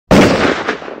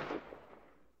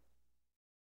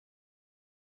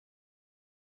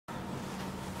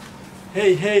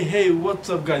Hey, what's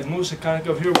up guys?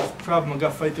 Yeshakravmaga here with Krav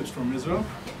Maga fight tips from Israel.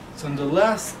 So in the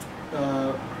last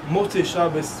Motzei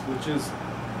Shabbos, which is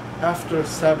after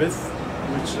Sabbath,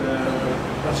 which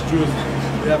us Jews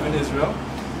we have in Israel,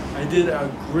 I did a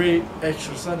great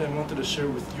exercise I wanted to share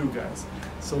with you guys.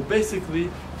 So basically,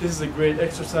 this is a great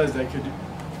exercise that could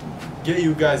get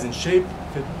you guys in shape,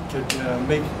 could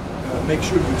make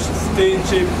sure you stay in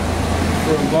shape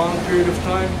for a long period of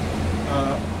time,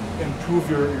 improve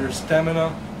your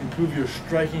stamina, improve your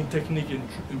striking technique, and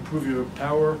improve your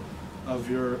power of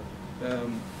your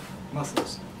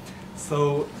muscles.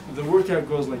 So the workout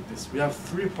goes like this. We have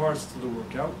 3 parts to the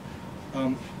workout.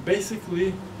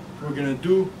 Basically, we're going to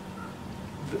do,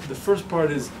 the first part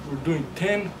is we're doing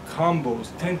 10 combos,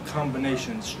 10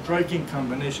 combinations, striking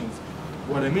combinations.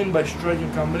 What I mean by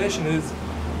striking combination is,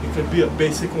 it could be a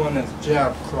basic one as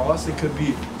jab cross, it could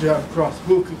be jab cross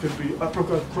hook, it could be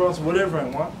uppercut cross, whatever I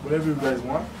want, whatever you guys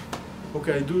want.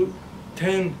 Okay, I do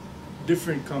 10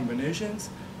 different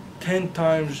combinations, 10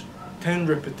 times, 10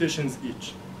 repetitions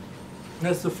each.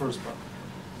 That's the first part.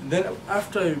 And then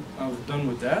after I'm done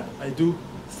with that, I do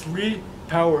 3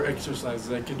 power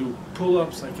exercises. I could do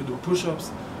pull-ups, I could do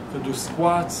push-ups, I could do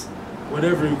squats,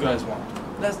 whatever you guys want.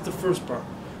 That's the first part.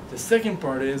 The second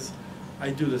part is I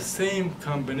do the same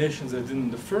combinations I did in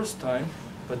the first time,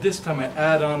 but this time I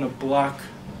add on a block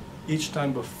each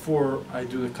time before I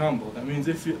do the combo. That means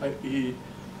if I need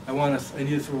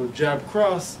to throw a jab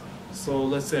cross, so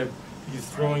let's say he's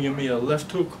throwing at me a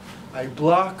left hook, I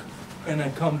block and I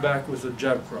come back with a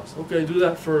jab cross. Okay, I do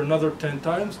that for another 10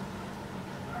 times.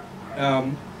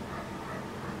 And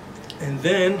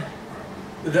then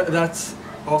that's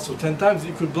also 10 times.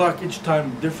 You could block each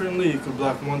time differently. You could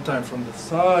block one time from the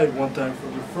side, one time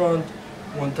from the front,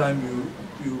 one time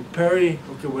you parry,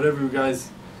 okay, whatever you guys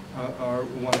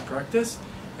want to practice.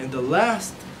 And the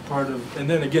last part of, and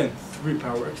then again, 3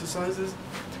 power exercises.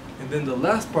 And then the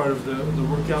last part of the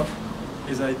workout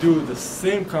is I do the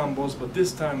same combos, but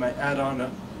this time I add on a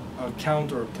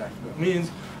counter attack. That means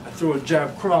I throw a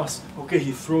jab cross, okay,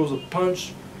 he throws a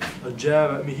punch, a jab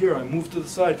at me here, I move to the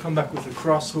side, come back with a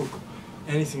cross hook,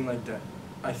 anything like that.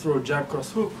 I throw a jab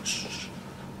cross hook,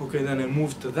 okay, then I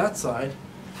move to that side,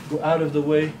 go out of the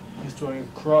way, he's throwing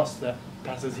a cross that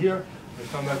passes here, I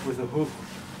come back with a hook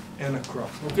and a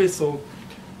cross. Okay, so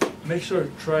make sure to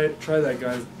try that,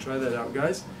 guys. Try that out,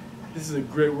 guys. This is a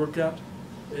great workout.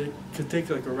 It could take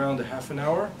like around a half an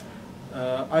hour.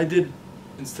 I did,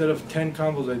 instead of 10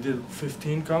 combos, I did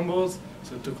 15 combos,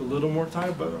 so it took a little more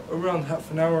time, but around half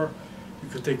an hour. You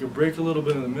could take a break a little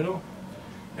bit in the middle,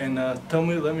 and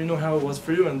let me know how it was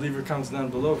for you, and leave your comments down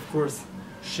below. Of course,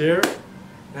 share,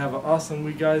 and have an awesome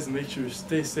week, guys. Make sure you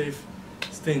stay safe,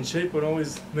 stay in shape, but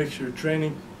always make sure you're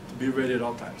training to be ready at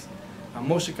all times. I'm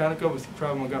Yeshakravmaga with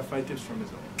Krav Maga fight tips from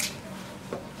Israel.